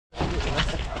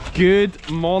Good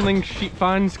morning, sheep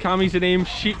fans. Cammy's the name,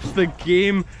 sheep's the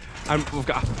game, and we've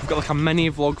got like a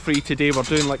mini vlog for you today. We're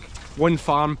doing like one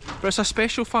farm, but it's a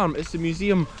special farm. It's the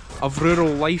Museum of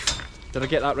Rural Life. Did I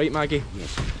get that right, Maggie?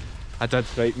 Yes. I did,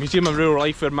 right. Museum of Rural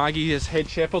Life, where Maggie is head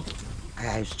shepherd.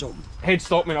 Stockman. Head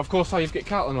stockman, of course. Oh, you've got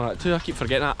cattle and all that too. I keep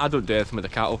forgetting that. I don't do anything with the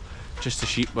cattle, just the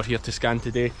sheep. We're here to scan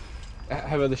today.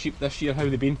 How are the sheep this year? How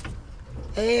have they been?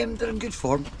 They're in good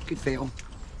form, good fettle.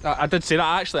 I did say that.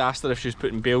 I actually asked her if she was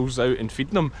putting bales out and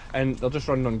feeding them, and they're just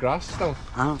running on grass still.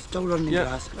 Still running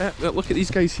grass. Yeah, look at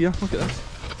these guys here. Look at this.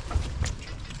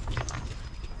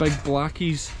 Big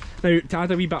blackies. Now, to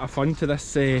add a wee bit of fun to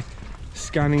this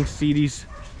scanning series,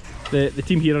 the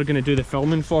team here are going to do the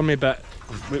filming for me, but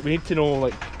we need to know,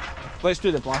 like, let's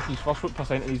do the blackies first. What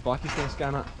percent of these blackies going to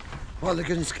scan at? What, they're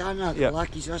going to scan at? Yeah. The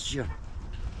blackies this year?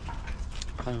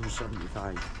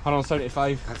 175.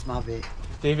 175. That's my bet.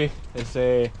 Davey is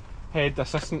head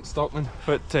assistant stockman.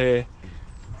 What they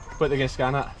going to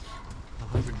scan at?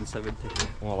 170.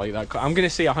 Oh, I like that. I'm going to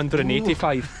say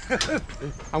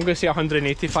 185. I'm going to say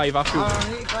 185 after.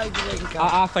 185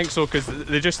 I think so, because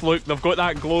they just look, they've got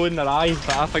that glow in their eye,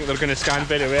 but I think they're going to scan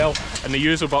very well, and the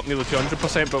use will be up nearly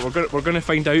 200%, but we're going to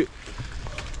find out.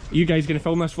 You guys going to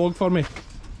film this vlog for me?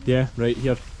 Yeah, right,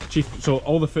 here. Chief, so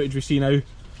all the footage we see now,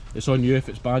 it's on you. If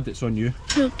it's bad, it's on you.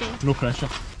 Okay. No pressure.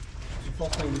 The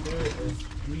first thing we do is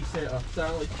reset our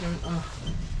tally counter.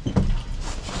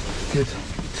 Good.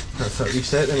 That's it,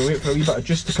 reset, then we wait for a wee bit of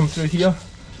juice to come through here.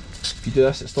 If you do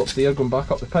this, it stops the air going back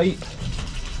up the pipe.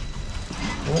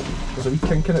 Oh, there's a wee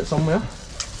kink in it somewhere.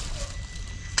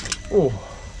 Oh,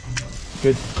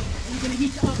 good. I'm going to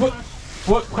heat it up.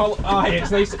 What colour? Ah, yeah,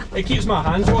 it's nice. It keeps my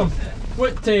hands warm.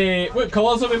 What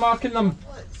colours are we marking them?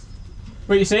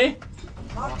 What you say?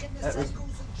 Marking the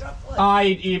singles and triplets. Are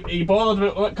you bothered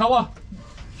with what colour?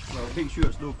 Well, make sure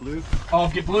it's no blue. Oh,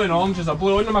 I've got blue and orange. There's a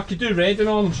blue on them. I could do red and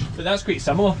orange, but that's quite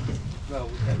similar. Well,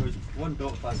 it was 1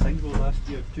 dot for a single last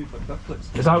year, 2 for triplets.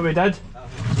 Is that what we did?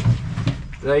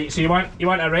 Right, so you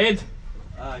want a red?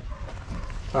 Aye.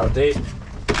 That'll do.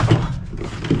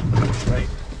 Right.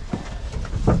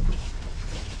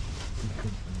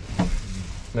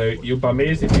 Now, you'll be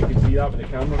amazed if you can see that with the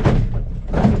camera.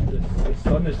 The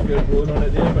sun is fair glowing on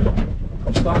it there, but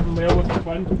I'm starting well with the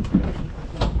twin.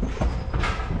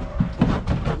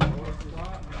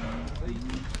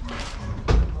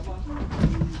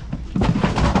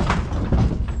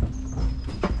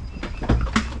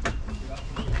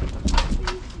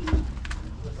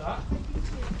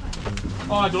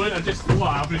 Oh, I don't, I just,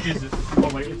 what averages, it's more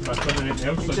likely to be than anything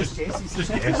else, so just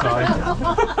guess, aye.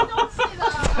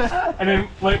 And then,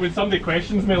 like, when somebody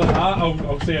questions me like that,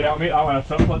 I'll say, right, mate, that one a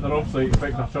triplet, they're obviously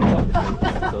expecting a triplet.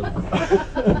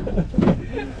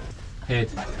 Head.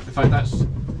 In fact, that's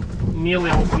nearly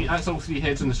all three, that's all three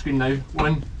heads on the screen now.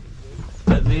 One,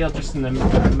 but they are just in the mist.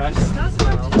 That's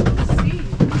hard to see.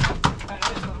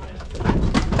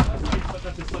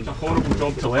 It's such a horrible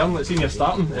job to learn. It's in your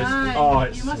starting. It's, Aye, oh,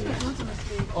 it's, you must make loads of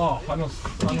mistakes. oh, I know.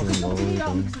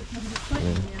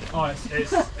 Oh,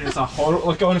 It's a horrible.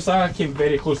 Like, honestly, I came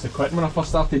very close to quitting when I first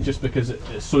started, just because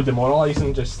it's so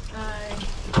demoralising. Just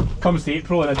comes to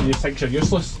April and you just think you're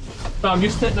useless. But I'm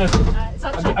used to it now.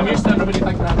 I'm used to everybody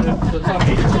thinking that now. So it's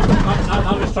alright.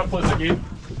 That was triplets again.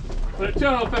 We're at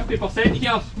 250%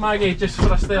 here, Maggie, just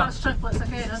for us there. that's triplets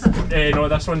again, is it? No,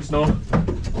 this one's no.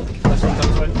 This one's a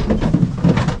twin.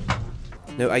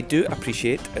 Now, I do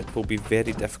appreciate it will be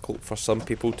very difficult for some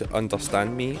people to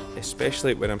understand me,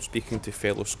 especially when I'm speaking to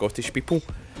fellow Scottish people.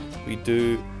 We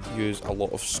do use a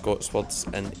lot of Scots words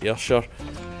in Ayrshire.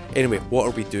 Anyway, what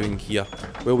are we doing here?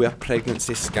 Well, we are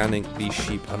pregnancy scanning these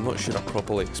sheep. I'm not sure I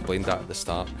properly explained that at the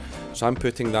start. So I'm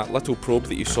putting that little probe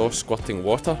that you saw squirting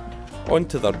water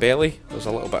onto their belly. There's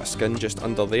a little bit of skin just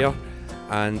under there,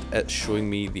 and it's showing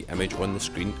me the image on the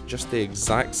screen. Just the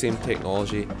exact same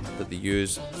technology that they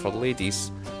use for ladies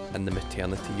in the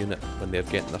maternity unit when they're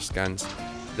getting their scans.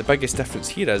 The biggest difference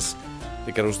here is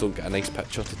the girls don't get a nice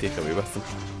picture to take away with them.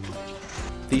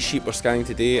 These sheep we're scanning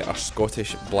today are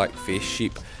Scottish Blackface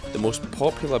sheep, the most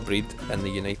popular breed in the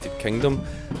United Kingdom,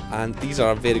 and these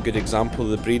are a very good example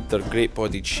of the breed. They're great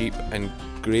bodied sheep in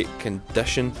great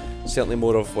condition, certainly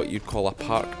more of what you'd call a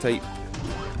park type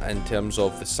in terms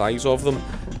of the size of them,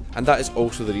 and that is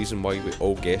also the reason why we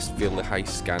all guessed fairly high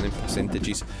scanning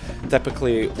percentages.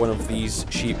 Typically one of these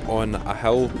sheep on a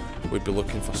hill would be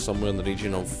looking for somewhere in the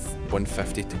region of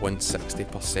 150 to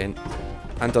 160%,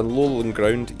 and on lowland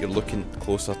ground you're looking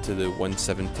closer to the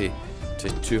 170 to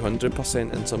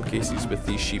 200% in some cases with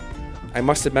these sheep. I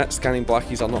must admit, scanning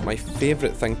blackies are not my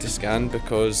favourite thing to scan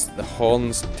because the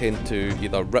horns tend to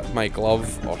either rip my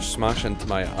glove or smash into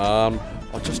my arm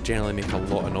or just generally make a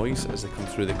lot of noise as they come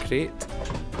through the crate,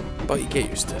 but you get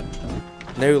used to it.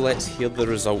 Now let's hear the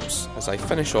results as I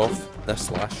finish off this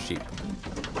last sheep.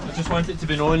 I just want it to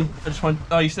be known,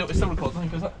 oh, you still recording, I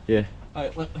think, is it? Yeah.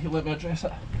 Alright, let me address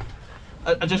it.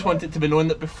 I just want it to be known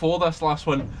that before this last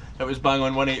one, it was bang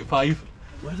on 185.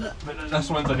 Was it? But this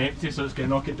one's an empty, so it's going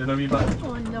to knock it down a wee bit.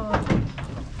 Oh no.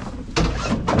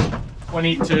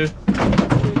 182.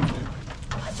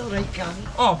 That's alright, Cammy.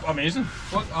 Oh, amazing.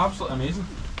 Look, absolutely amazing.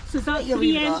 So is that You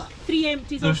three, leave that. three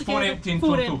empties There's altogether? 4 empty in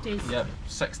Four total. empties. Yep,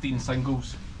 16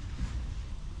 singles.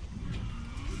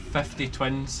 50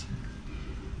 twins.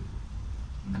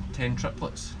 And 10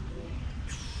 triplets.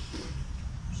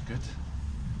 It's good.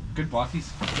 Good blackies.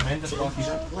 Tremendous blackies.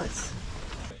 Let's.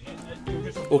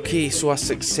 Okay, so a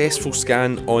successful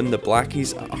scan on the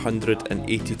blackies at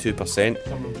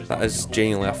 182%. That is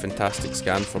genuinely a fantastic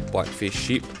scan for Blackface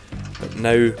sheep. But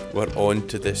now we're on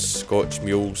to the Scotch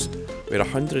Mules, where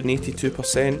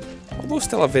 182%, although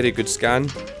still a very good scan,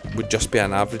 would just be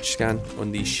an average scan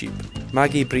on these sheep.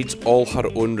 Maggie breeds all her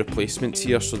own replacements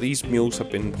here, so these mules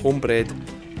have been homebred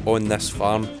on this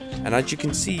farm, and as you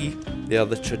can see, they are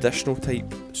the traditional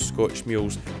type Scotch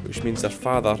Mules, which means their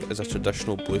father is a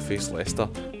traditional Blueface Leicester.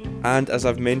 And as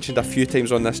I've mentioned a few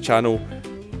times on this channel,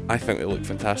 I think they look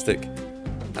fantastic,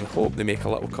 and hope they make a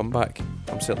little comeback.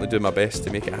 I'm certainly doing my best to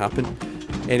make it happen.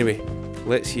 Anyway,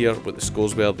 let's hear what the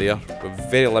scores were there,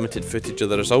 with very limited footage of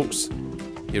the results.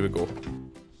 Here we go. 6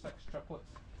 triplets.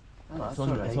 That's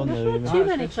alright. Too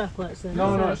many triplets then.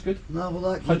 No, it's good. No,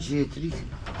 well that gives you 3.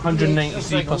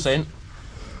 193%.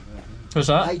 What's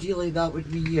that? Ideally that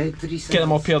would mean you had 3 singles. Get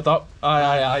them all paired up.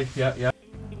 Aye, yeah.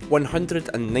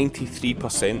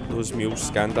 193% those mules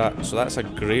scanned at, so that's a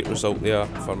great result there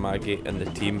for Maggie and the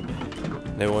team.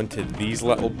 Now on to these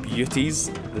little beauties,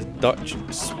 the Dutch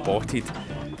Spotted.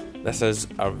 This is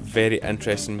a very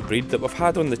interesting breed that we've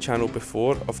had on the channel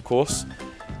before, of course,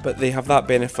 but they have that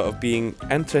benefit of being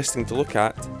interesting to look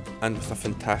at and with a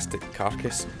fantastic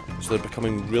carcass. So they're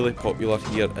becoming really popular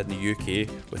here in the UK,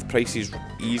 with prices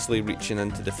easily reaching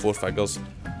into the 4 figures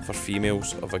for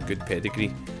females of a good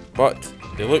pedigree. But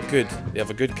they look good, they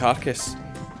have a good carcass.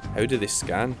 How do they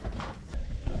scan?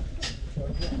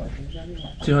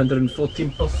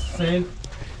 214%.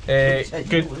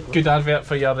 Good advert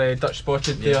for your Dutch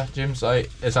Spotted there, James.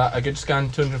 Is that a good scan?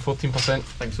 214%? I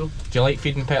think so. Do you like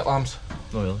feeding pet lambs?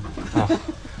 Not really. Oh,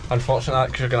 unfortunate,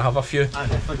 because you're going to have a few.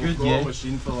 If a good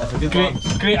machine for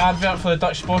that. Great advert for the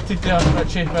Dutch Spotted there,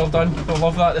 Richie. Well done. They'll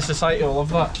love that. The society will love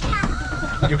that.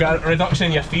 You'll get a reduction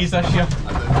in your fees this year.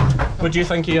 What do you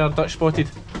think of your Dutch Spotted?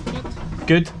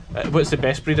 Good. What's the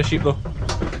best breed of sheep though?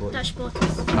 Dutch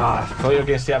Spotters. I thought you were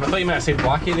going to say him. I thought you might have said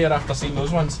Blackie there after seeing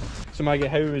those ones. So Maggie,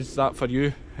 how was that for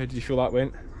you? How did you feel that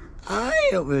went? Aye,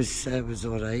 it was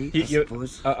alright, I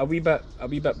suppose. A wee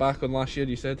bit back on last year,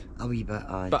 you said? A wee bit,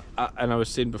 aye. But and I was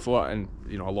saying before, and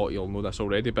you know a lot of you'll know this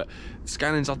already, but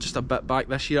scannings are just a bit back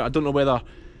this year. I don't know whether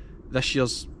this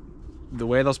year's the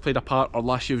weather's played a part or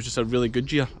last year was just a really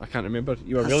good year. I can't remember.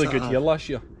 You were really good here last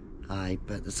year. Aye,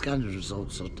 but the scanning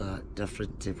results are that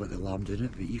different to what the lamb doing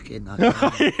it, but you can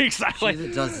that. Exactly. She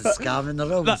that does the scamming,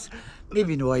 they're always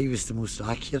maybe no, he was the most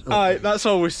accurate. Aye, that's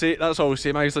always say. That's always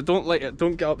say. Maggie, don't like it.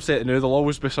 Don't get upset now. There'll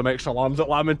always be some extra lambs at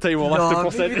lambing time. We'll lift the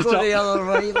percentage go up. the other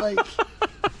way, like.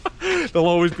 There'll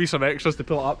always be some extras to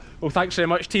pull it up. Well, thanks very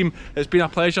much, team. It's been a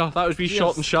pleasure. That was wee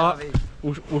short and sharp.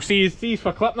 We'll see you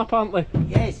for clipping apparently.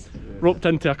 Yes. Roped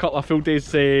into a couple of full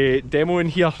days demo in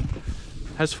here.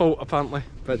 His fault apparently.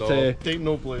 But take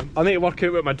no blame. I need to work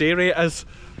out what my day rate is.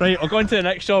 Right, I'll go on to the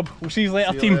next job. We'll see you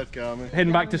later, team.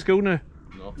 Heading back to school now?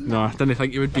 No, I didn't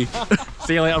think you would be.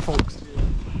 See you later, folks.